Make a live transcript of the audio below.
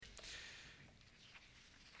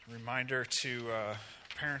Reminder to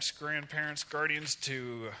parents, grandparents, guardians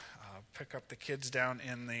to pick up the kids down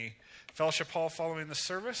in the fellowship hall following the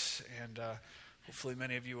service, and hopefully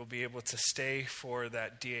many of you will be able to stay for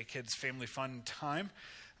that DA Kids Family Fun time.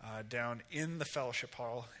 Down in the fellowship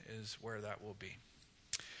hall is where that will be.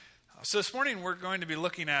 So this morning we're going to be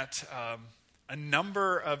looking at a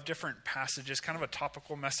number of different passages, kind of a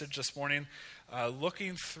topical message this morning,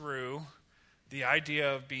 looking through the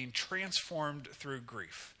idea of being transformed through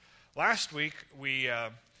grief. Last week, we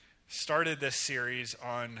started this series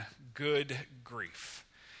on good grief.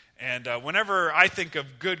 And whenever I think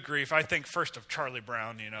of good grief, I think first of Charlie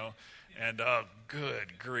Brown, and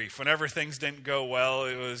good grief. Whenever things didn't go well,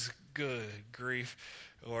 it was good grief.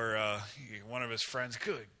 Or one of his friends,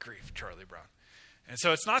 good grief, Charlie Brown. And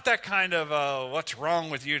so it's not that kind of, what's wrong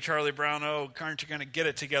with you, Charlie Brown? Oh, aren't you going to get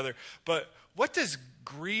it together? But what does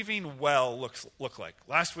grieving well look like?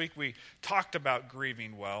 Last week we talked about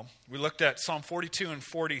grieving well. We looked at Psalm 42 and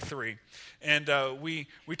 43. And we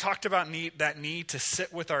talked about that need to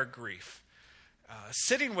sit with our grief.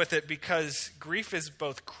 Sitting with it because grief is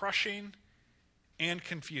both crushing and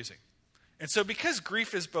confusing. And so because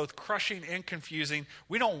grief is both crushing and confusing,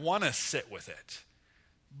 we don't want to sit with it.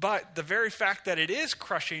 But the very fact that it is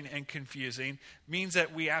crushing and confusing means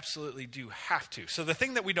that we absolutely do have to. So the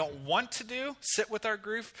thing that we don't want to do, sit with our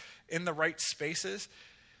grief in the right spaces,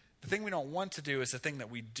 the thing we don't want to do is the thing that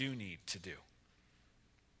we do need to do.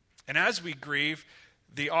 And as we grieve,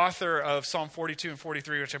 the author of Psalm 42 and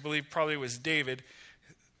 43, which I believe probably was David,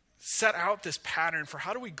 set out this pattern for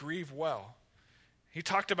how do we grieve well. He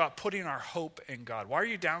talked about putting our hope in God. Why are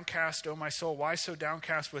you downcast, O my soul? Why so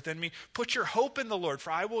downcast within me? Put your hope in the Lord,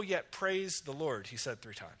 for I will yet praise the Lord, he said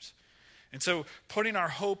 3 times. And so putting our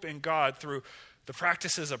hope in God through the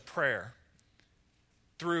practices of prayer,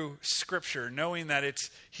 through Scripture, knowing that it's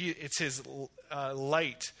his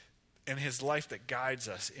light and his life that guides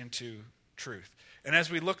us into truth. And as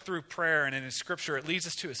we look through prayer and in his Scripture, it leads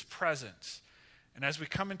us to his presence. And as we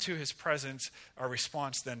come into his presence, our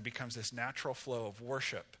response then becomes this natural flow of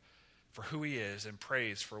worship for who he is and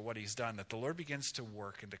praise for what he's done, that the Lord begins to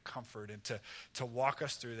work and to comfort and to walk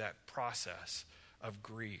us through that process of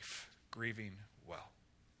grieving well.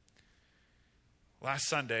 Last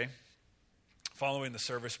Sunday, following the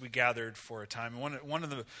service, we gathered for a time. And one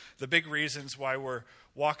of the big reasons why we're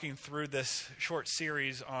walking through this short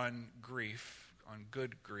series on grief, on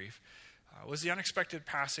good grief, was the unexpected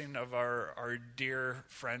passing of our dear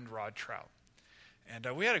friend Rod Trout. And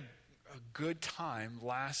we had a good time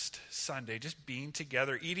last Sunday, just being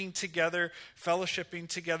together, eating together, fellowshipping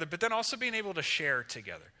together, but then also being able to share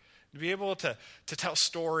together. To be able to tell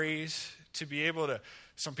stories, to be able to,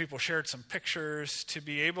 some people shared some pictures, to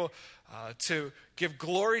be able to give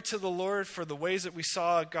glory to the Lord for the ways that we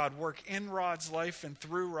saw God work in Rod's life and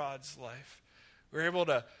through Rod's life. We were able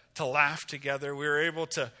to laugh together. We were able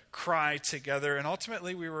to cry together. And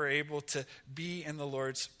ultimately, we were able to be in the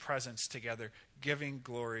Lord's presence together, giving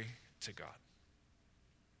glory to God.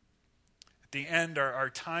 At the end, our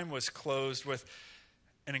time was closed with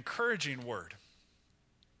an encouraging word.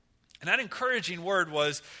 And that encouraging word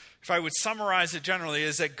was, if I would summarize it generally,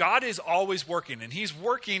 is that God is always working. And he's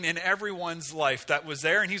working in everyone's life that was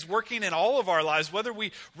there. And he's working in all of our lives, whether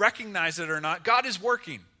we recognize it or not. God is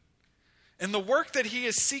working. And the work that he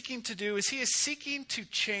is seeking to do is he is seeking to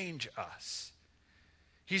change us.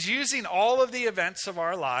 He's using all of the events of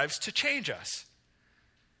our lives to change us.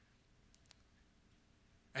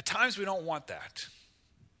 At times we don't want that.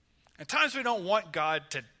 At times we don't want God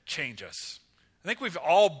to change us. I think we've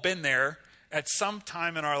all been there at some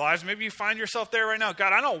time in our lives. Maybe you find yourself there right now.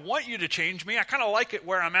 God, I don't want you to change me. I kind of like it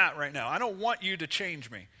where I'm at right now. I don't want you to change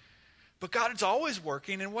me. But God is always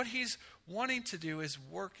working, and what he's wanting to do is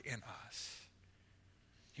work in us.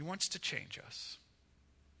 He wants to change us.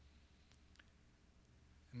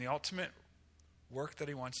 And the ultimate work that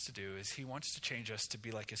he wants to do is he wants to change us to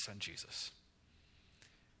be like his son Jesus.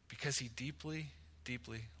 Because he deeply,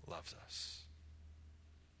 deeply loves us.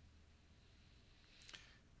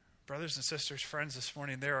 Brothers and sisters, friends, this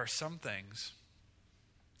morning, there are some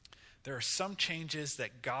changes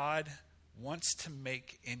that God wants to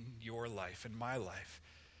make in your life, in my life,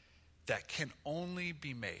 that can only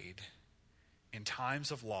be made in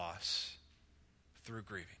times of loss through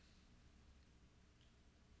grieving.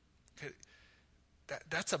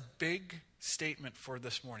 That's a big statement for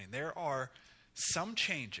this morning. There are some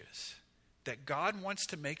changes that God wants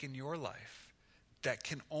to make in your life that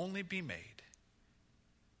can only be made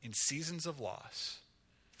in seasons of loss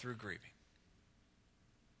through grieving.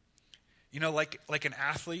 Like an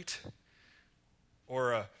athlete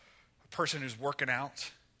or a person who's working out,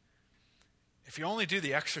 if you only do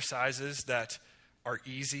the exercises that are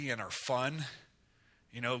easy and are fun,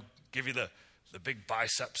 give you the big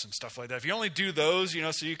biceps and stuff like that. If you only do those,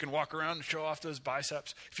 so you can walk around and show off those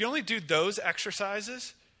biceps. If you only do those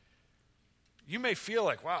exercises, you may feel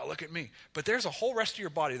like, wow, look at me. But there's a whole rest of your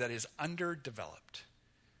body that is underdeveloped.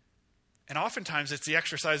 And oftentimes it's the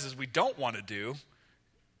exercises we don't want to do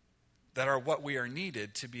that are what we are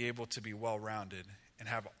needed to be able to be well-rounded and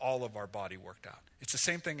have all of our body worked out. It's the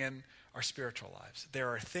same thing in our spiritual lives. There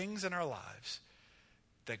are things in our lives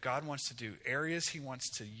that God wants to do, areas he wants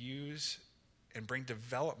to use and bring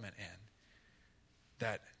development in,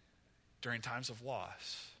 that during times of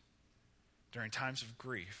loss, during times of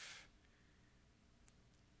grief,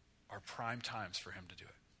 are prime times for him to do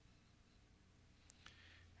it.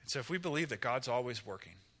 And so if we believe that God's always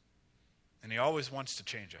working and he always wants to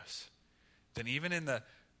change us, then even in the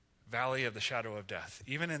valley of the shadow of death,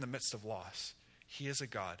 even in the midst of loss, he is a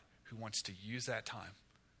God who wants to use that time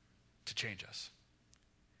to change us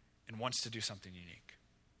and wants to do something unique.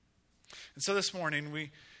 And so this morning,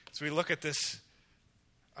 as we look at this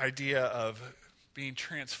idea of being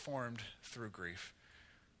transformed through grief,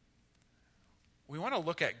 we want to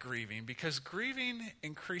look at grieving because grieving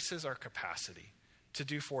increases our capacity to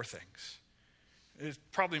do 4 things. There's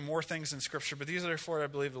probably more things in Scripture, but these are 4 I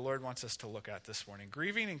believe the Lord wants us to look at this morning.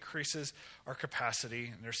 Grieving increases our capacity,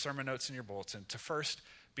 and there's sermon notes in your bulletin, to first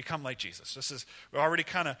become like Jesus. We already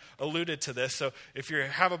kind of alluded to this, so if you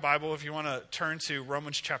have a Bible, if you want to turn to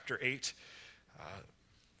Romans chapter 8,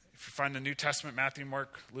 if you find the New Testament, Matthew,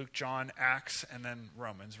 Mark, Luke, John, Acts, and then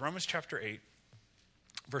Romans. Romans chapter 8,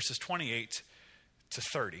 verses 28 to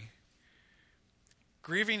 30.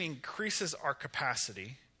 Grieving increases our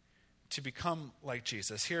capacity to become like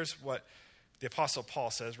Jesus. Here's what the Apostle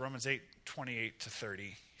Paul says, Romans 8, 28 to 30.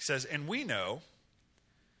 He says, "And we know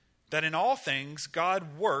that in all things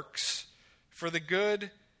God works for the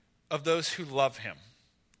good of those who love him,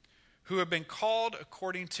 who have been called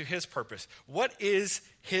according to his purpose." What is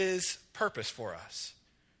his purpose for us?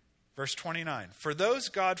 Verse 29, "For those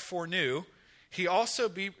God foreknew, he also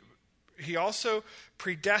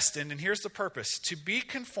predestined," and here's the purpose, "to be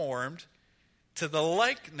conformed to the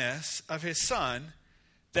likeness of his Son,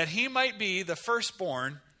 that he might be the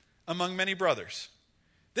firstborn among many brothers."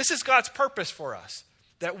 This is God's purpose for us,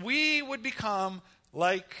 that we would become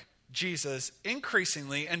like Jesus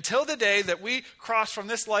increasingly until the day that we cross from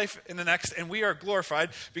this life in the next and we are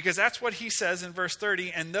glorified, because that's what he says in verse 30,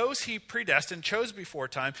 "And those he predestined, chose before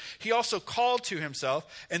time, he also called to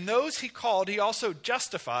himself, and those he called, he also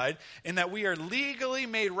justified, in that we are legally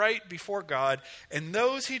made right before God, and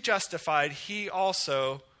those he justified, he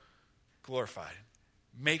also glorified."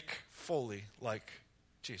 Make fully like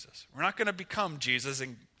Jesus. We're not going to become Jesus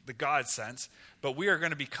in the God sense, but we are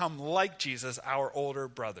going to become like Jesus, our older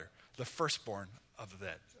brother, the firstborn of the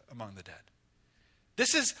dead, among the dead.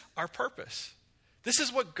 This is our purpose. This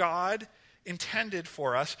is what God intended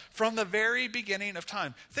for us from the very beginning of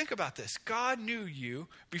time. Think about this. God knew you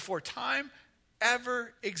before time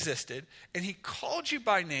ever existed, and he called you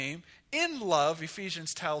by name in love,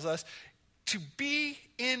 Ephesians tells us, to be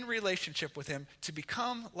in relationship with him, to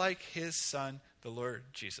become like his Son, the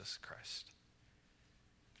Lord Jesus Christ.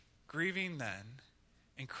 Grieving then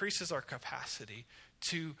increases our capacity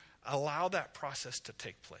to allow that process to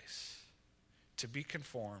take place, to be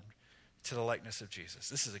conformed to the likeness of Jesus.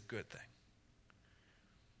 This is a good thing.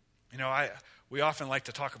 We often like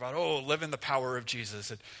to talk about, live in the power of Jesus,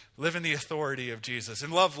 and live in the authority of Jesus,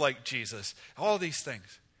 and love like Jesus, all these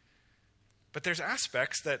things. But there's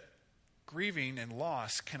aspects that grieving and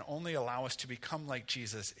loss can only allow us to become like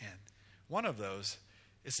Jesus in. One of those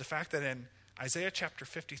is the fact that in Isaiah chapter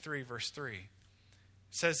 53, verse 3, it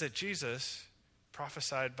says that Jesus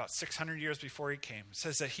prophesied about 600 years before he came. It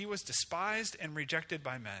says that he was despised and rejected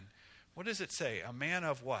by men. What does it say? A man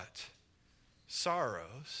of what?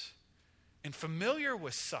 Sorrows, and familiar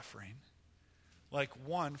with suffering, like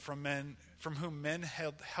one from whom men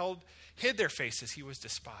hid their faces. He was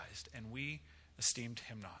despised, and we esteemed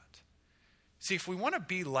him not. See, if we want to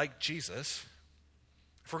be like Jesus,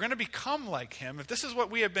 if we're going to become like him, if this is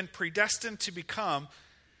what we have been predestined to become,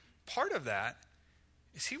 part of that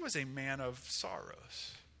is he was a man of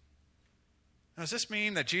sorrows. Now, does this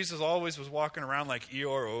mean that Jesus always was walking around like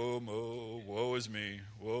Eeyore, woe is me,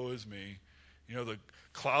 the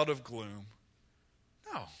cloud of gloom?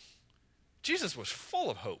 No. Jesus was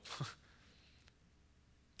full of hope.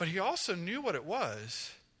 But he also knew what it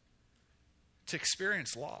was to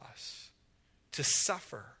experience loss, to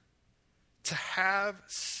suffer, to have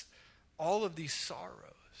all of these sorrows.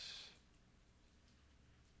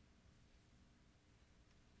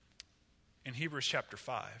 In Hebrews chapter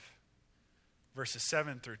 5, verses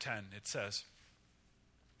 7 through 10, it says,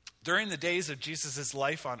 "During the days of Jesus'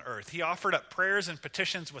 life on earth, he offered up prayers and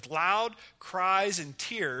petitions with loud cries and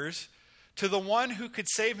tears to the one who could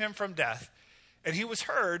save him from death, and he was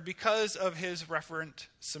heard because of his reverent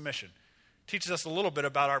submission." Teaches us a little bit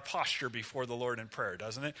about our posture before the Lord in prayer,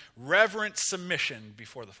 doesn't it? Reverent submission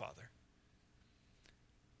before the Father.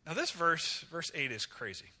 Now this verse 8 is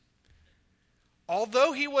crazy.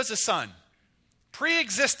 Although he was a son,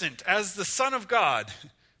 pre-existent as the Son of God,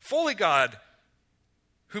 fully God,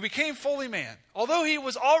 who became fully man, although he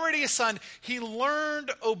was already a son, he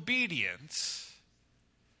learned obedience.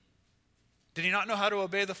 Did he not know how to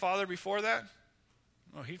obey the Father before that?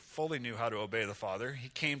 Well, he fully knew how to obey the Father. He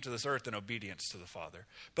came to this earth in obedience to the Father.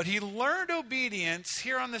 But he learned obedience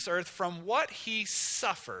here on this earth from what he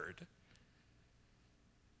suffered.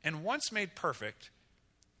 And once made perfect,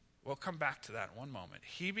 we'll come back to that in one moment.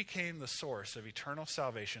 He became the source of eternal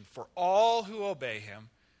salvation for all who obey him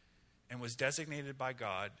and was designated by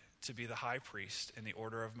God to be the high priest in the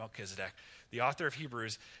order of Melchizedek. The author of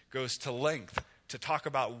Hebrews goes to length to talk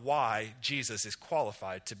about why Jesus is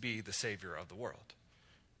qualified to be the Savior of the world,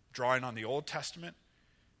 drawing on the Old Testament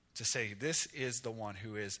to say this is the one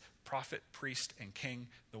who is prophet, priest, and king,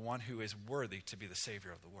 the one who is worthy to be the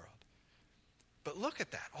Savior of the world. But look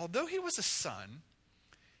at that. Although he was a son,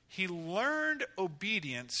 he learned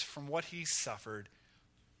obedience from what he suffered,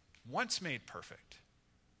 once made perfect.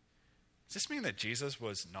 Does this mean that Jesus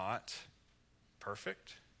was not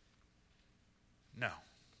perfect? No.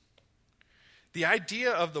 The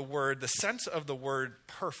idea of the word, the sense of the word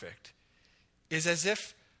perfect, is as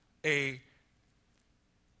if a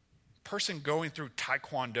person going through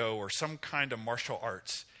taekwondo or some kind of martial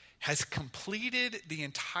arts has completed the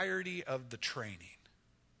entirety of the training.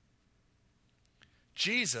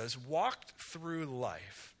 Jesus walked through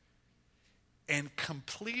life and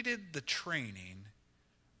completed the training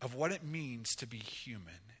of what it means to be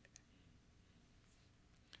human.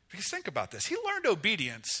 Because think about this. He learned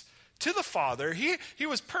obedience to the Father. He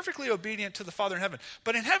was perfectly obedient to the Father in heaven.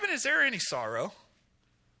 But in heaven, is there any sorrow?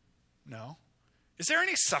 No. Is there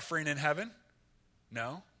any suffering in heaven?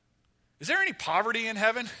 No. Is there any poverty in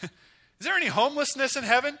heaven? Is there any homelessness in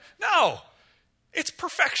heaven? No. It's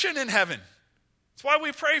perfection in heaven. That's why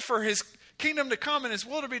we pray for his kingdom to come and his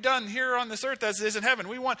will to be done here on this earth as it is in heaven.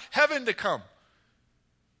 We want heaven to come.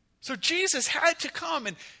 So Jesus had to come,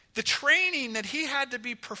 and the training that he had to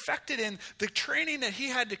be perfected in, the training that he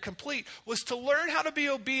had to complete, was to learn how to be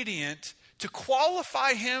obedient, to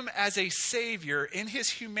qualify him as a savior in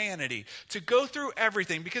his humanity, to go through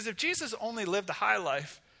everything. Because if Jesus only lived a high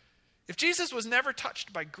life, if Jesus was never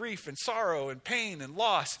touched by grief and sorrow and pain and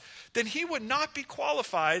loss, then he would not be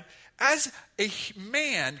qualified as a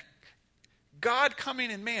man, God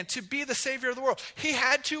coming in man, to be the Savior of the world. He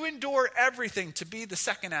had to endure everything to be the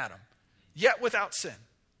second Adam, yet without sin.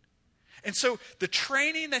 And so the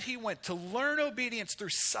training that he went to learn obedience through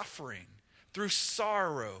suffering, through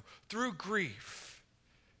sorrow, through grief,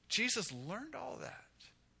 Jesus learned all that.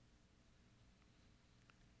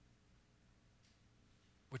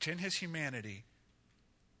 Which in his humanity,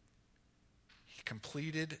 he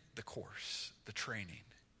completed the course, the training,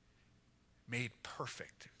 made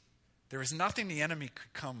perfect. There is nothing the enemy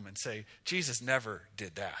could come and say, Jesus never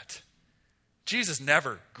did that. Jesus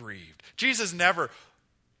never grieved. Jesus never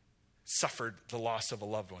suffered the loss of a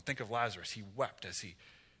loved one. Think of Lazarus. He wept as he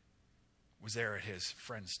was there at his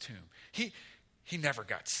friend's tomb. He never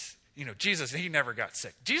got, Jesus, he never got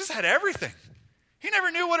sick. Jesus had everything. He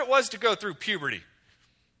never knew what it was to go through puberty.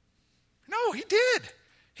 No, he did.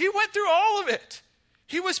 He went through all of it.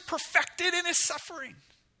 He was perfected in his suffering.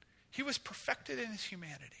 He was perfected in his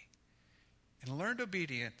humanity and learned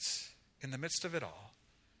obedience in the midst of it all.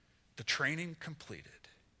 The training completed.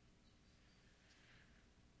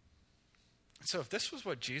 And so if this was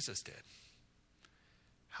what Jesus did,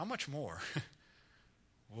 how much more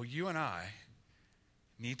will you and I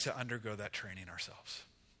need to undergo that training ourselves?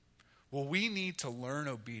 Will we need to learn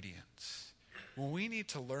obedience? Will we need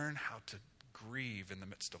to learn how to grieve in the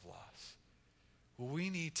midst of loss? Will we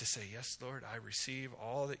need to say, yes, Lord, I receive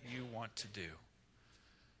all that you want to do.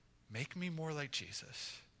 Make me more like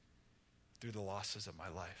Jesus through the losses of my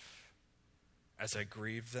life as I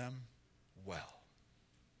grieve them well.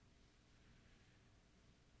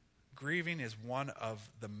 Grieving is one of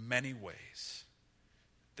the many ways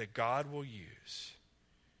that God will use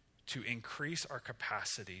to increase our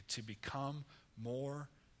capacity to become more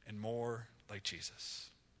and more like Jesus.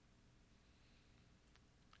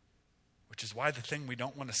 Which is why the thing we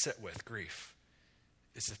don't want to sit with, grief,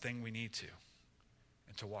 is the thing we need to,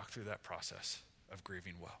 and to walk through that process of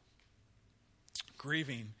grieving well.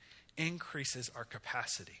 Grieving increases our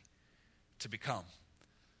capacity to become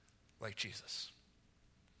like Jesus.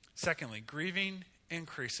 Secondly, grieving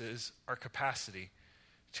increases our capacity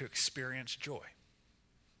to experience joy.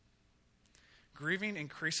 Grieving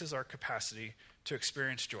increases our capacity to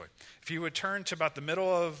experience joy. If you would turn to about the middle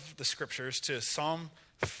of the scriptures to Psalm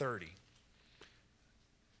 30.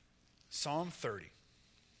 Psalm 30.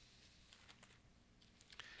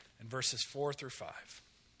 And verses 4 through 5.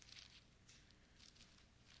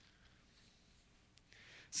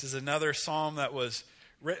 This is another psalm that was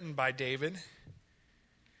written by David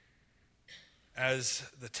as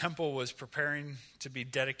the temple was preparing to be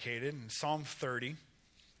dedicated. In Psalm 30,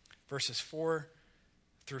 verses 4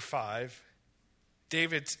 through 5,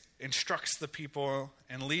 David instructs the people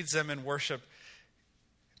and leads them in worship,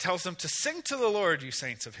 tells them to sing to the Lord, you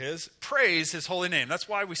saints of his, praise his holy name. That's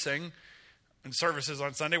why we sing in services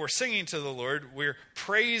on Sunday. We're singing to the Lord. We're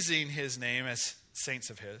praising his name as saints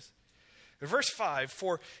of his. In verse 5,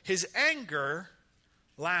 for his anger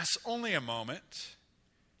lasts only a moment,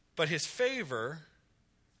 but his favor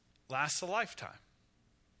lasts a lifetime.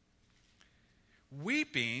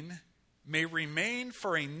 Weeping may remain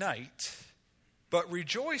for a night, but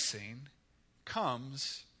rejoicing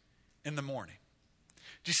comes in the morning.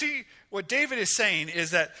 Do you see what David is saying is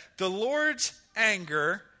that the Lord's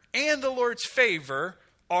anger and the Lord's favor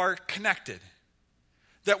are connected.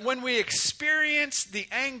 That when we experience the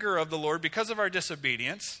anger of the Lord because of our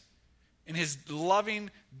disobedience, in his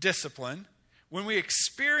loving discipline, when we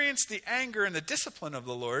experience the anger and the discipline of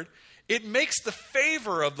the Lord, it makes the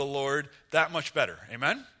favor of the Lord that much better.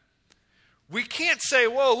 Amen? We can't say,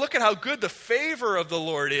 whoa, look at how good the favor of the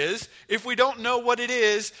Lord is if we don't know what it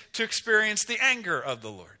is to experience the anger of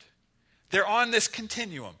the Lord. They're on this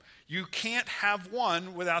continuum. You can't have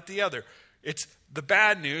one without the other. It's the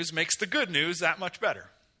bad news makes the good news that much better.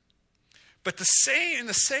 But in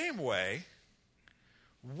the same way,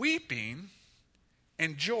 weeping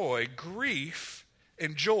and joy, grief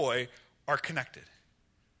and joy are connected.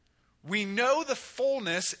 We know the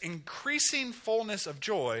fullness, increasing fullness of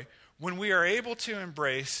joy when we are able to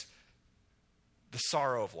embrace the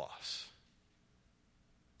sorrow of loss.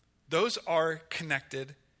 Those are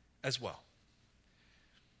connected as well.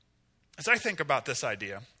 As I think about this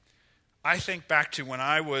idea, I think back to when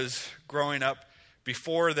I was growing up,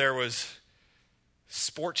 before there was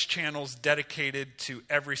sports channels dedicated to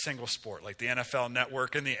every single sport, like the NFL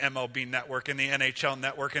Network and the MLB Network and the NHL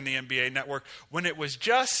Network and the NBA Network, when it was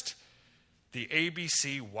just the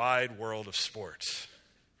ABC wide world of sports.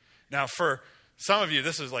 Now, for some of you,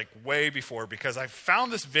 this is like way before, because I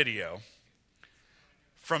found this video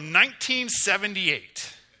from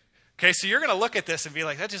 1978. Okay, so you're going to look at this and be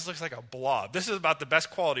like, that just looks like a blob. This is about the best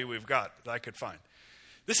quality we've got that I could find.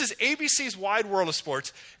 This is ABC's Wide World of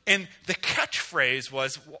Sports, and the catchphrase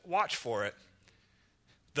was, watch for it,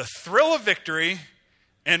 the thrill of victory,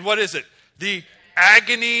 and what is it? The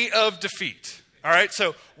agony of defeat. All right,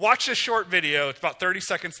 so watch this short video. It's about 30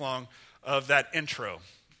 seconds long of that intro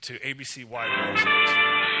to ABC Wide World of Sports.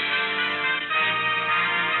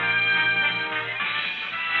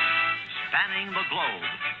 Spanning the globe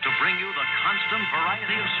to bring you the constant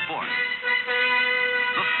variety of sport,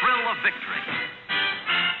 the thrill of victory,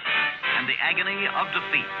 and the agony of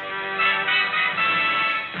defeat.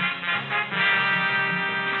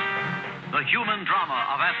 The human drama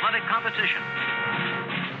of athletic competition.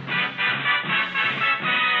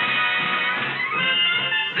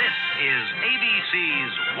 This is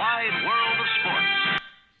ABC's Wide World of Sports.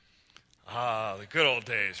 Ah, the good old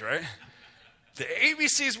days, right? The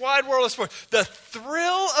ABC's Wide World of Sports. The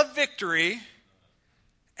thrill of victory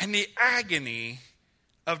and the agony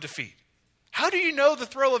of defeat. How do you know the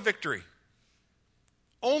thrill of victory?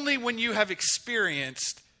 Only when you have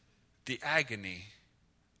experienced the agony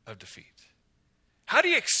of defeat. How do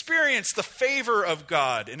you experience the favor of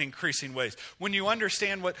God in increasing ways? When you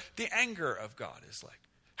understand what the anger of God is like.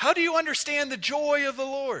 How do you understand the joy of the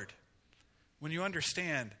Lord? When you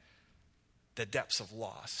understand the depths of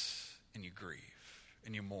loss and you grieve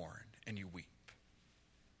and you mourn and you weep.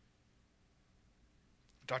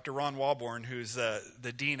 Dr. Ron Walborn, who's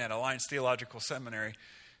the dean at Alliance Theological Seminary,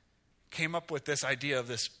 came up with this idea of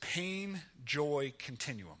this pain-joy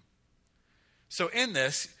continuum. So in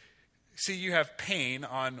this, see, you have pain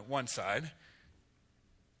on one side,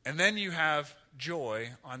 and then you have joy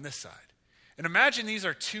on this side. And imagine these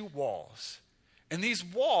are two walls. And these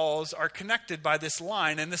walls are connected by this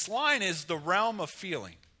line, and this line is the realm of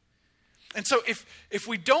feeling. And so if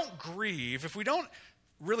we don't grieve, if we don't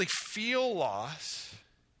really feel loss,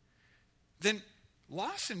 then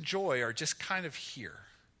loss and joy are just kind of here.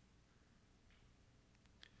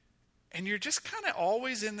 And you're just kind of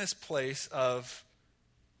always in this place of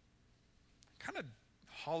kind of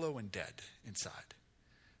hollow and dead inside.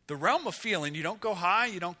 The realm of feeling, you don't go high,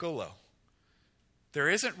 you don't go low. There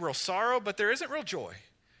isn't real sorrow, but there isn't real joy.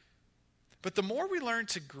 But the more we learn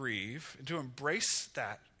to grieve and to embrace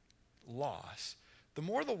that loss, the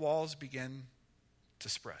more the walls begin to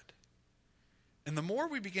spread. And the more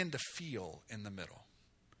we begin to feel in the middle.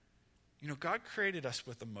 You know, God created us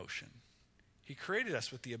with emotion. He created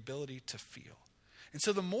us with the ability to feel. And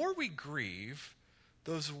so the more we grieve,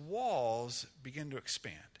 those walls begin to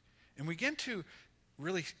expand. And we begin to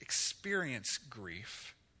really experience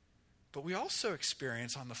grief, but we also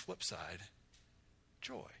experience, on the flip side,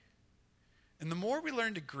 joy. And the more we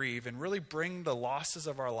learn to grieve and really bring the losses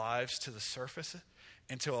of our lives to the surface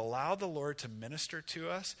and to allow the Lord to minister to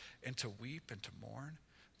us and to weep and to mourn,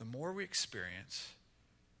 the more we experience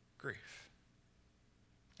grief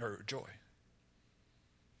or joy.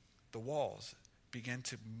 The walls begin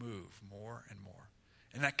to move more and more.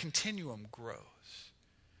 And that continuum grows.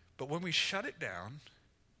 But when we shut it down,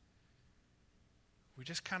 we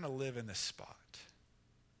just kind of live in this spot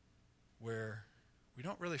where we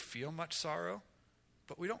don't really feel much sorrow,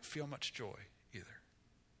 but we don't feel much joy either.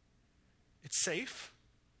 It's safe.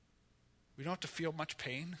 We don't have to feel much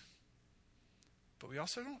pain, but we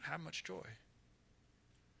also don't have much joy.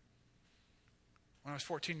 When I was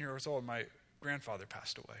 14 years old, my grandfather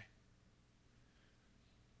passed away.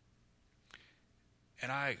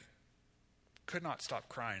 And I could not stop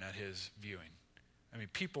crying at his viewing. I mean,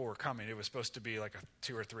 people were coming. It was supposed to be like a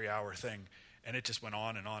 2 or 3 hour thing, and it just went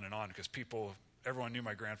on and on and on because everyone knew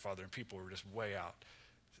my grandfather, and people were just way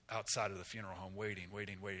outside of the funeral home waiting.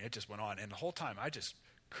 It just went on. And the whole time, I just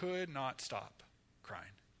could not stop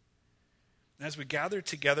crying. And as we gathered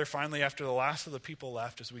together, finally, after the last of the people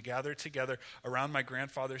left, as we gathered together around my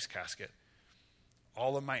grandfather's casket,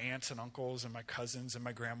 all of my aunts and uncles and my cousins and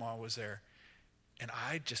my grandma was there. And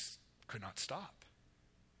I just could not stop.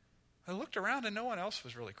 I looked around and no one else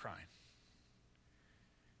was really crying.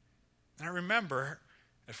 And I remember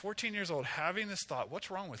at 14 years old having this thought,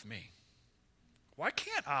 what's wrong with me? Why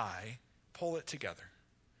can't I pull it together?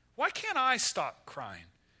 Why can't I stop crying?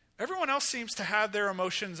 Everyone else seems to have their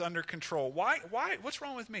emotions under control. Why? What's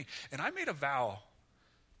wrong with me? And I made a vow,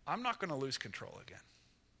 I'm not going to lose control again.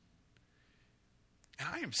 And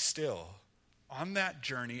I am still on that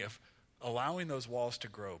journey of allowing those walls to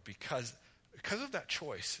grow because of that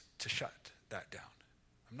choice to shut that down.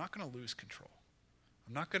 I'm not going to lose control.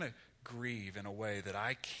 I'm not going to grieve in a way that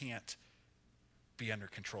I can't be under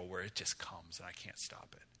control, where it just comes and I can't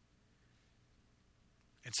stop it.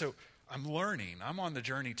 And so I'm on the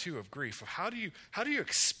journey too of grief, of how do you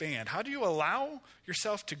expand? How do you allow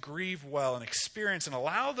yourself to grieve well and experience and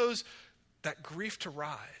allow that grief to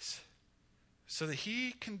rise so that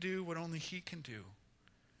he can do what only he can do?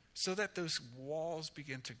 So that those walls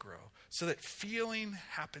begin to grow. So that feeling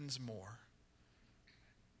happens more.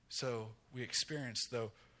 So we experience,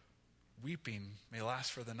 though weeping may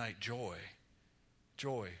last for the night, joy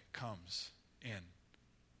comes in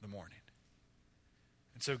the morning.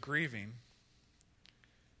 And so grieving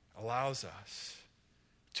allows us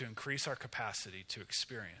to increase our capacity to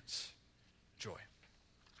experience joy.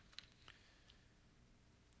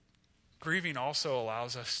 Grieving also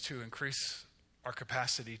allows us to increase our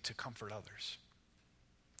capacity to comfort others.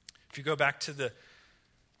 If you go back to the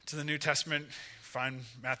New Testament, find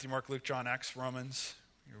Matthew, Mark, Luke, John, Acts, Romans.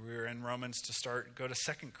 We were in Romans to start. Go to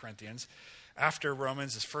 2 Corinthians. After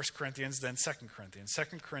Romans is 1 Corinthians, then 2 Corinthians.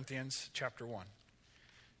 2 Corinthians chapter 1.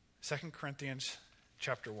 2 Corinthians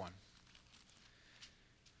chapter 1.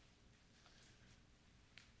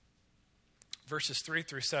 Verses 3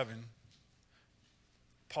 through 7,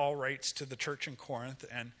 Paul writes to the church in Corinth,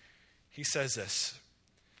 and he says this,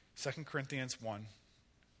 2 Corinthians 1,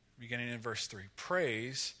 beginning in verse 3.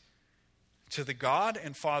 Praise to the God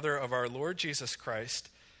and Father of our Lord Jesus Christ,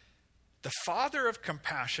 the Father of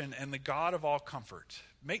compassion and the God of all comfort.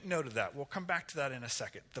 Make note of that. We'll come back to that in a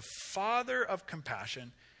second. The Father of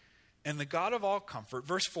compassion and the God of all comfort.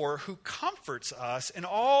 Verse 4, who comforts us in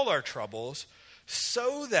all our troubles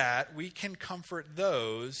so that we can comfort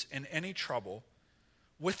those in any trouble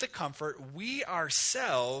with the comfort we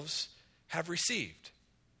ourselves have received.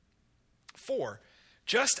 4,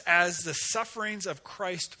 just as the sufferings of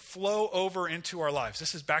Christ flow over into our lives.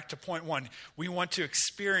 This is back to point 1. We want to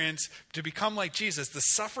experience, to become like Jesus. The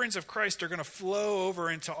sufferings of Christ are going to flow over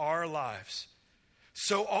into our lives.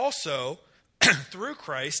 So also, through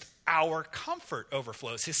Christ, our comfort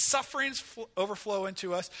overflows. His sufferings overflow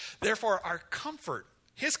into us. Therefore, our comfort,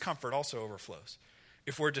 his comfort also overflows.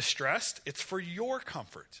 If we're distressed, it's for your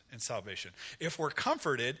comfort and salvation. If we're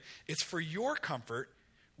comforted, it's for your comfort,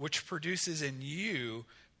 which produces in you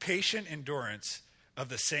patient endurance of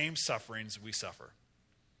the same sufferings we suffer.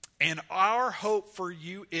 And our hope for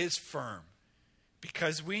you is firm,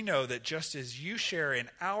 because we know that just as you share in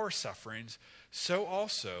our sufferings, so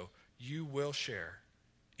also you will share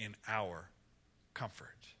in our comfort.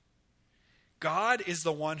 God is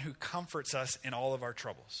the one who comforts us in all of our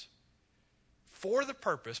troubles, for the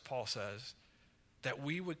purpose, Paul says, that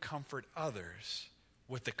we would comfort others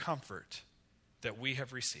with the comfort that we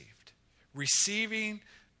have received, receiving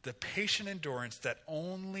the patient endurance that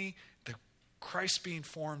only the Christ being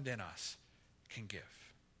formed in us can give.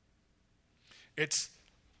 It's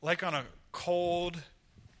like on a cold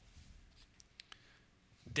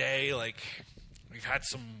day, like we've had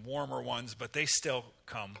some warmer ones, but they still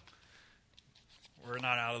come. We're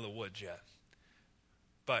not out of the woods yet.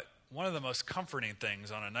 But one of the most comforting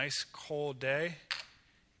things on a nice cold day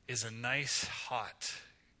is a nice hot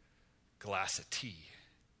glass of tea.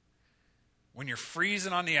 When you're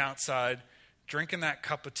freezing on the outside, drinking that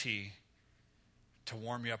cup of tea to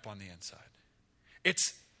warm you up on the inside.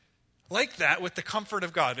 It's like that with the comfort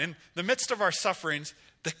of God. In the midst of our sufferings,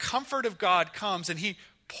 the comfort of God comes and he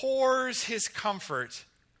pours his comfort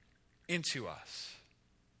into us.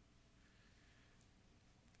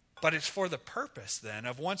 But it's for the purpose then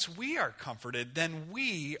of once we are comforted, then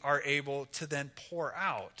we are able to then pour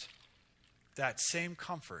out that same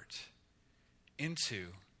comfort into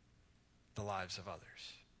the lives of others.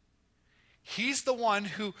 He's the one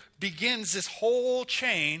who begins this whole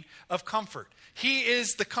chain of comfort. He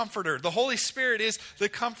is the comforter. The Holy Spirit is the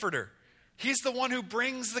comforter. He's the one who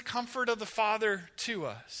brings the comfort of the Father to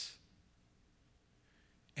us.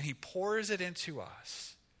 And he pours it into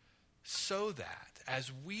us so that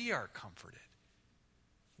as we are comforted,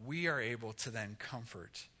 we are able to then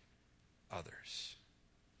comfort others.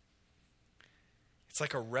 It's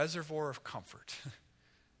like a reservoir of comfort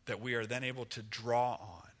that we are then able to draw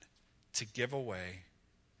on to give away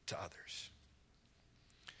to others.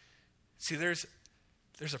 See, there's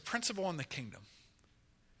a principle in the kingdom.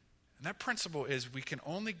 And that principle is we can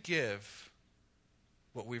only give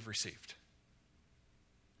what we've received.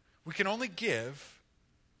 We can only give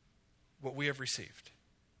what we have received.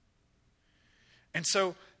 And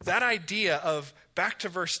so that idea of, back to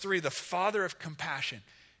verse 3, the Father of compassion,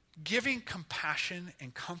 giving compassion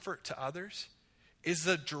and comfort to others is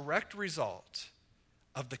the direct result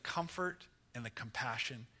of the comfort and the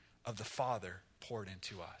compassion of the Father poured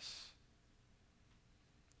into us.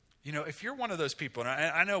 You know, if you're one of those people, and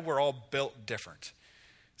I know we're all built different.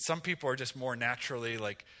 Some people are just more naturally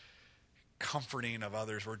like comforting of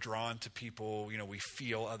others. We're drawn to people, you know, we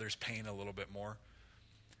feel others' pain a little bit more.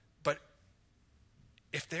 But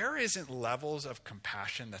if there isn't levels of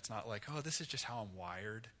compassion that's not like, oh, this is just how I'm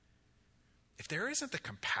wired. If there isn't the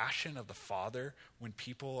compassion of the Father when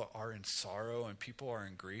people are in sorrow and people are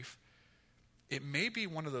in grief, it may be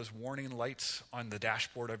one of those warning lights on the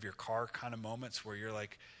dashboard of your car kind of moments where you're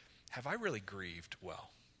like, have I really grieved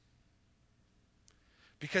well?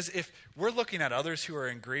 Because if we're looking at others who are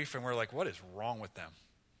in grief and we're like, what is wrong with them?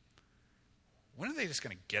 When are they just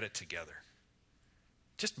going to get it together?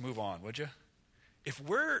 Just move on, would you?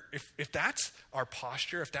 If that's our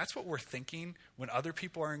posture, if that's what we're thinking when other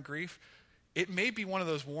people are in grief, it may be one of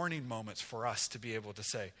those warning moments for us to be able to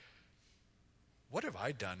say, what have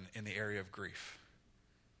I done in the area of grief?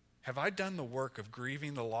 Have I done the work of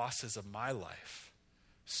grieving the losses of my life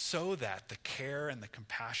so that the care and the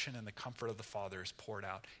compassion and the comfort of the Father is poured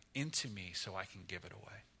out into me so I can give it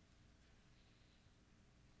away?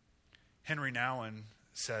 Henry Nouwen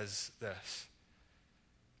says this: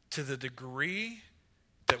 to the degree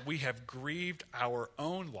that we have grieved our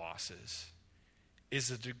own losses is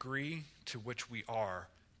the degree to which we are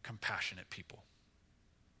compassionate people.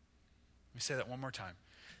 Let me say that one more time.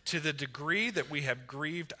 To the degree that we have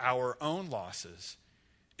grieved our own losses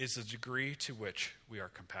is the degree to which we are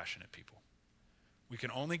compassionate people. We can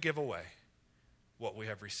only give away what we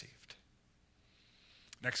have received.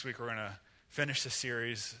 Next week, we're going to finish the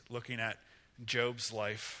series looking at Job's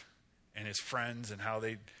life and his friends and how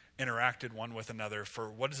they interacted one with another. For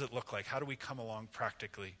what does it look like? How do we come along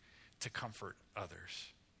practically to comfort others?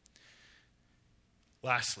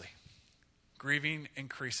 Lastly, grieving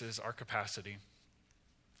increases our capacity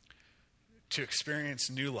to experience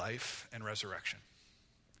new life and resurrection.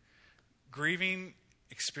 Grieving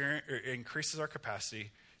increases our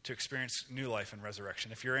capacity to experience new life and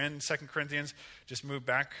resurrection. If you're in 2 Corinthians, just move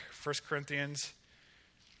back. 1 Corinthians,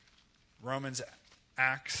 Romans,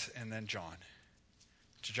 Acts, and then John.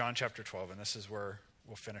 To John chapter 12, and this is where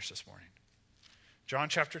we'll finish this morning. John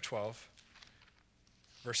chapter 12,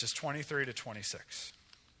 verses 23 to 26.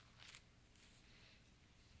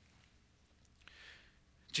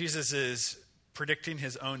 Jesus is predicting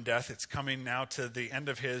his own death. It's coming now to the end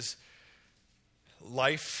of his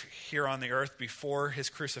life here on the earth before his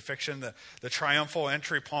crucifixion. The triumphal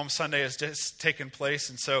entry, Palm Sunday, has just taken place.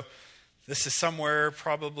 And so this is somewhere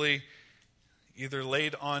probably either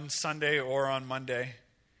late on Sunday or on Monday.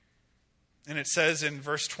 And it says in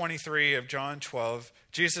verse 23 of John 12,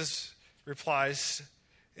 Jesus replies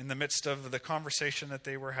in the midst of the conversation that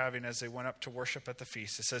they were having as they went up to worship at the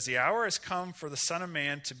feast. It says, "The hour has come for the Son of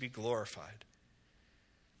Man to be glorified.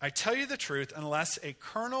 I tell you the truth, unless a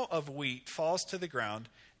kernel of wheat falls to the ground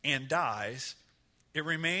and dies, it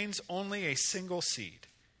remains only a single seed.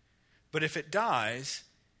 But if it dies,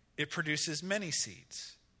 it produces many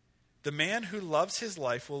seeds. The man who loves his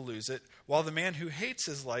life will lose it, while the man who hates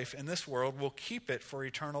his life in this world will keep it for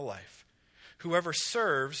eternal life. Whoever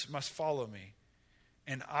serves must follow me,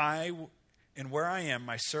 and where I am,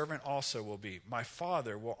 my servant also will be. My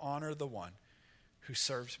Father will honor the one who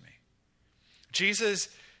serves me." Jesus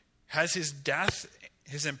has his death,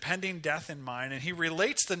 his impending death in mind, and he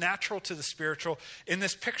relates the natural to the spiritual in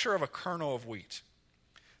this picture of a kernel of wheat.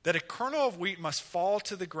 That a kernel of wheat must fall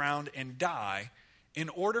to the ground and die in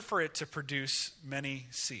order for it to produce many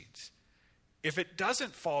seeds. If it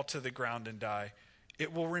doesn't fall to the ground and die,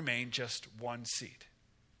 it will remain just one seed.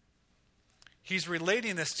 He's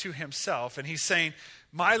relating this to himself, and he's saying,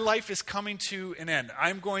 my life is coming to an end.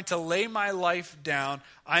 I'm going to lay my life down.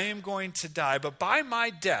 I am going to die. But by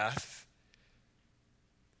my death,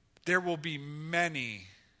 there will be many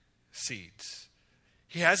seeds.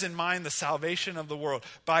 He has in mind the salvation of the world.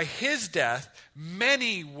 By his death,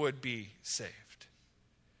 many would be saved.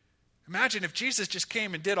 Imagine if Jesus just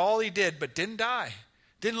came and did all he did, but didn't die.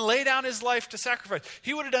 Didn't lay down his life to sacrifice.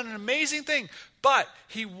 He would have done an amazing thing, but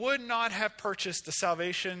he would not have purchased the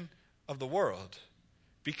salvation of the world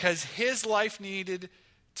because his life needed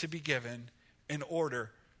to be given in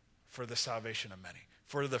order for the salvation of many,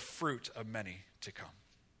 for the fruit of many to come.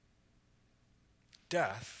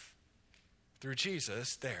 Death, through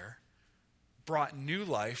Jesus there, brought new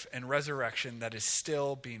life and resurrection that is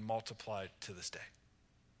still being multiplied to this day.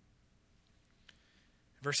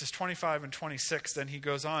 Verses 25 and 26, then he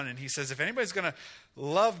goes on and he says, if anybody's going to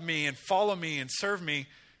love me and follow me and serve me,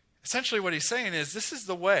 essentially what he's saying is, this is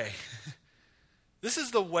the way. This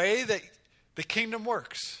is the way that the kingdom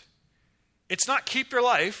works. It's not keep your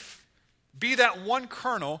life, be that one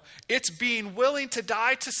kernel. It's being willing to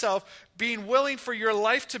die to self, being willing for your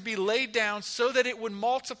life to be laid down so that it would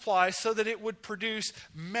multiply, so that it would produce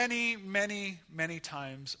many, many, many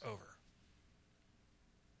times over.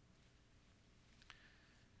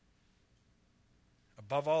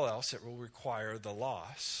 Above all else, it will require the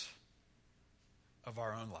loss of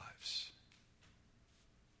our own lives.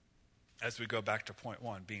 As we go back to point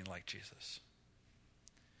one, being like Jesus.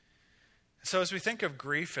 So as we think of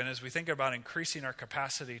grief and as we think about increasing our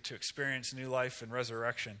capacity to experience new life and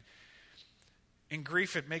resurrection, in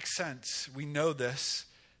grief it makes sense, we know this,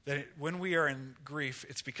 that when we are in grief,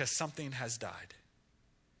 it's because something has died.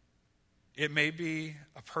 It may be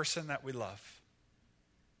a person that we love.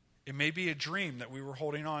 It may be a dream that we were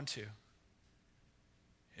holding on to.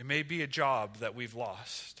 It may be a job that we've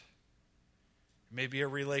lost. It may be a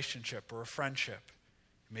relationship or a friendship.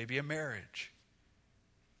 It may be a marriage.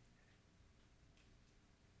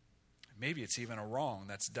 Maybe it's even a wrong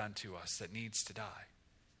that's done to us that needs to die.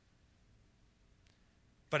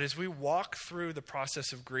 But as we walk through the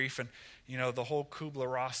process of grief and, the whole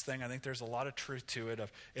Kubler-Ross thing, I think there's a lot of truth to it.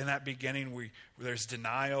 In that beginning, there's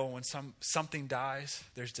denial. When something dies,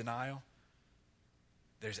 there's denial.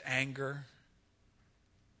 There's anger.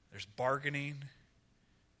 There's bargaining.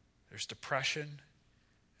 There's depression.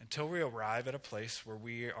 Until we arrive at a place where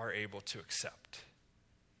we are able to accept.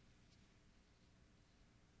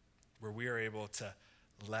 Where we are able to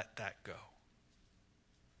let that go.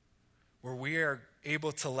 Where we are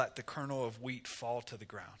able to let the kernel of wheat fall to the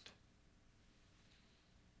ground.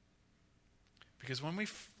 Because when we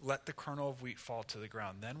let the kernel of wheat fall to the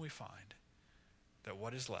ground, then we find that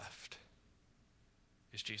what is left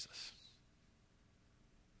is Jesus.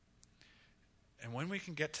 And when we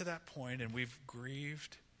can get to that point and we've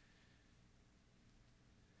grieved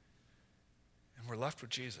and we're left with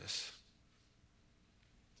Jesus,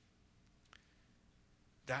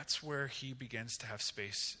 that's where he begins to have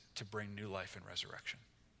space to bring new life and resurrection.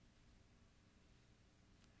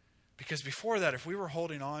 Because before that, if we were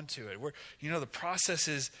holding on to it, the process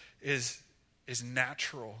is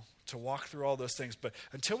natural to walk through all those things. But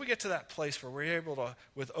until we get to that place where we're able to,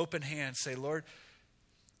 with open hands, say, Lord,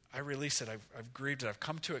 I release it. I've grieved it. I've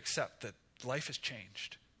come to accept that life has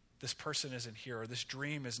changed. This person isn't here, or this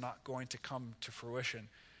dream is not going to come to fruition,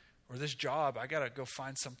 or this job, I got to go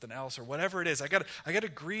find something else, or whatever it is. I got to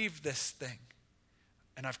grieve this thing.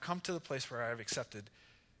 And I've come to the place where I've accepted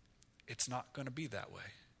it's not going to be that way.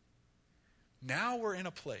 Now we're in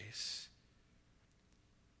a place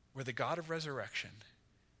where the God of resurrection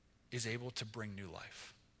is able to bring new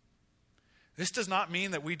life. This does not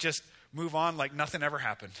mean that we just move on like nothing ever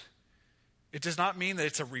happened. It does not mean that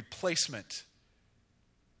it's a replacement.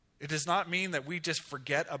 It does not mean that we just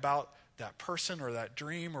forget about that person or that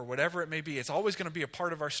dream or whatever it may be. It's always going to be a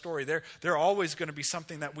part of our story. They're always going to be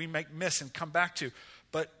something that we might miss and come back to.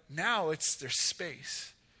 But now there's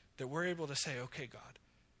space that we're able to say, okay, God,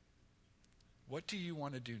 what do you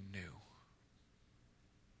want to do new?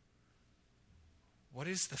 What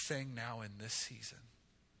is the thing now in this season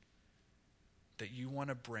that you want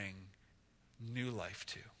to bring new life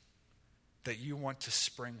to, that you want to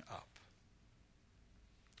spring up?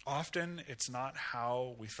 Often, it's not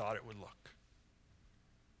how we thought it would look,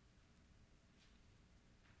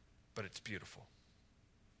 but it's beautiful.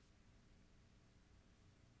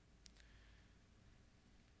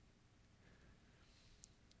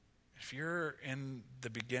 If you're in the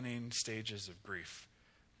beginning stages of grief,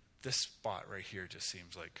 this spot right here just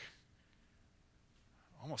seems like,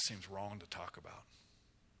 almost seems wrong to talk about.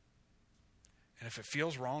 And if it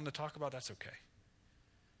feels wrong to talk about, that's okay.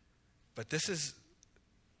 But this is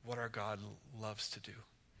what our God loves to do.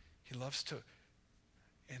 He loves to,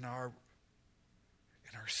 in our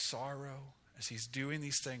sorrow, as he's doing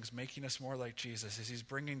these things, making us more like Jesus, as he's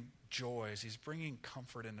bringing joy, as he's bringing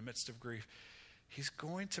comfort in the midst of grief, he's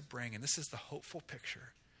going to bring, and this is the hopeful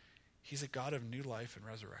picture, he's a God of new life and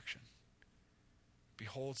resurrection.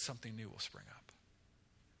 Behold, something new will spring up.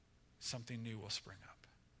 Something new will spring up.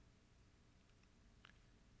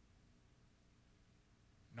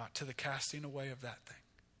 Not to the casting away of that thing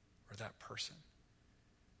or that person,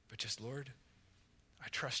 but just, Lord, I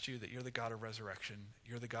trust you that you're the God of resurrection,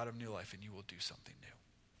 you're the God of new life, and you will do something new.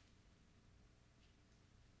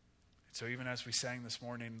 And so even as we sang this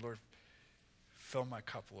morning, Lord, fill my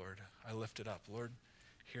cup, Lord. I lift it up. Lord,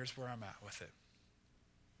 here's where I'm at with it.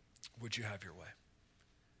 Would you have your way?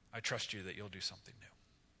 I trust you that you'll do something new.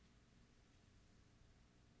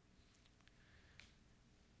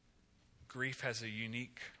 Grief has a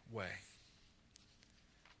unique way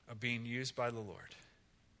of being used by the Lord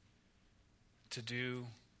to do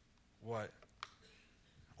what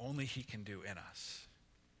only he can do in us.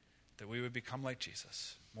 That we would become like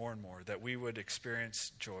Jesus more and more, that we would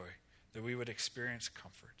experience joy, that we would experience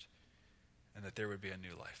comfort, and that there would be a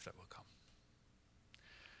new life that will come.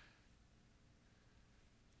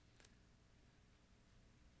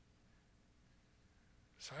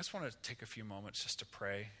 So I just want to take a few moments just to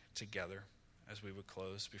pray together as we would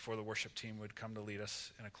close, before the worship team would come to lead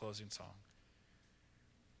us in a closing song.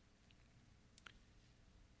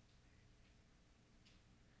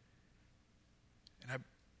 And I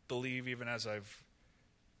believe, even as I've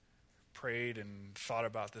prayed and thought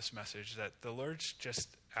about this message, that the Lord's just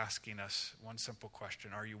asking us one simple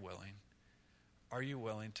question: are you willing? Are you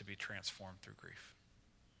willing to be transformed through grief?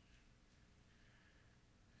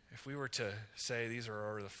 If we were to say these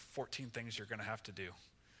are the 14 things you're going to have to do,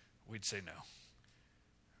 we'd say no.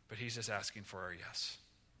 But he's just asking for our yes.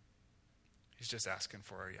 He's just asking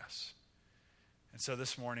for our yes. And so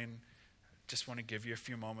this morning, just want to give you a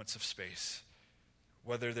few moments of space.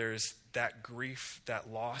 Whether there's that grief,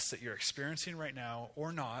 that loss that you're experiencing right now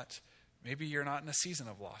or not, maybe you're not in a season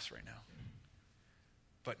of loss right now.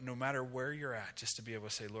 But no matter where you're at, just to be able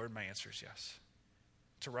to say, Lord, my answer is yes.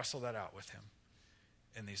 To wrestle that out with him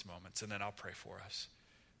in these moments, and then I'll pray for us.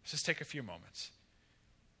 Let's just take a few moments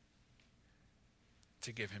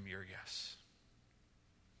to give him your yes.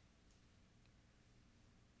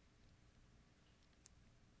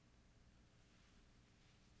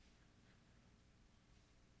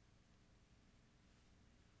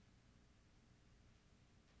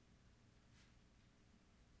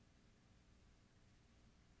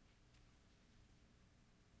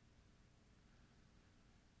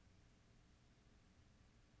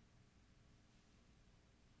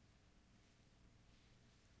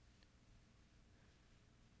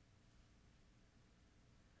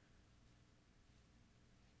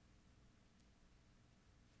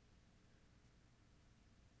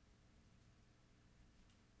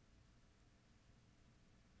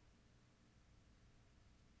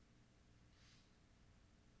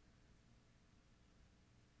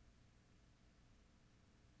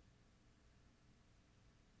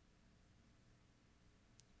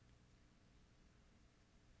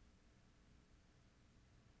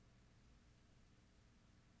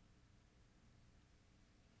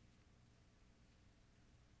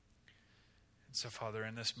 And so, Father,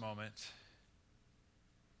 in this moment,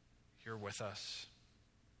 you're with us.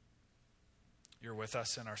 You're with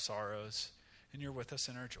us in our sorrows, and you're with us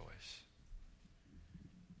in our joys.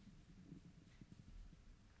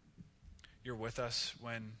 You're with us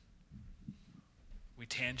when we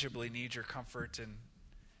tangibly need your comfort, and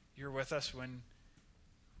you're with us when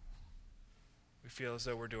we feel as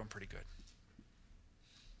though we're doing pretty good.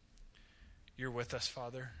 You're with us,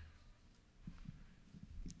 Father,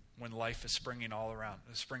 when life is springing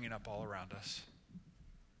up all around us.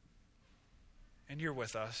 And you're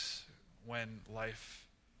with us when life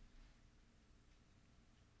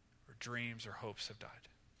or dreams or hopes have died.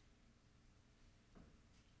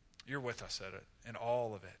 You're with us at it, in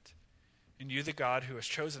all of it. And you, the God who has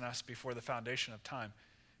chosen us before the foundation of time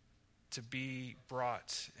to be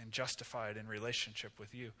brought and justified in relationship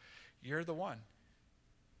with you, you're the one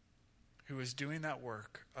who is doing that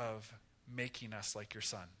work of making us like your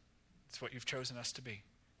Son. It's what you've chosen us to be,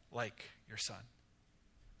 like your Son.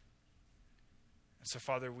 And so,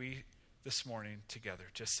 Father, we this morning together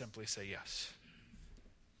just simply say yes.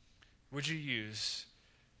 Would you use,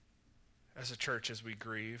 as a church, as we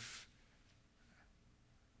grieve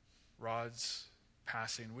Rod's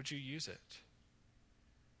passing, would you use it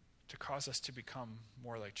to cause us to become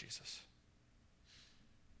more like Jesus?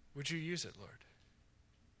 Would you use it, Lord,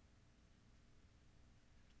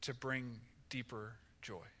 to bring deeper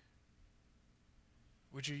joy?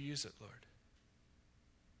 Would you use it, Lord?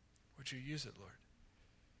 Would you use it, Lord,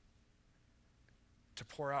 to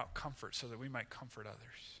pour out comfort so that we might comfort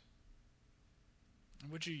others?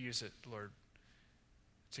 And would you use it, Lord,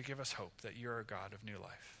 to give us hope that you're a God of new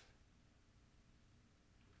life?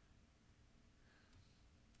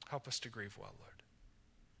 Help us to grieve well, Lord.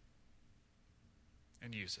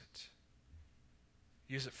 And use it.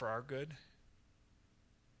 Use it for our good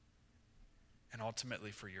and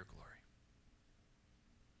ultimately for your glory.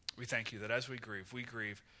 We thank you that as we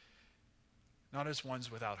grieve not as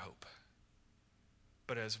ones without hope,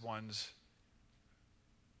 but as ones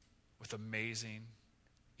with amazing,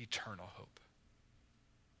 eternal hope.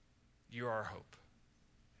 You are our hope,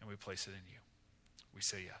 and we place it in you. We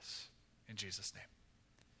say yes. In Jesus' name,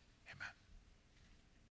 amen.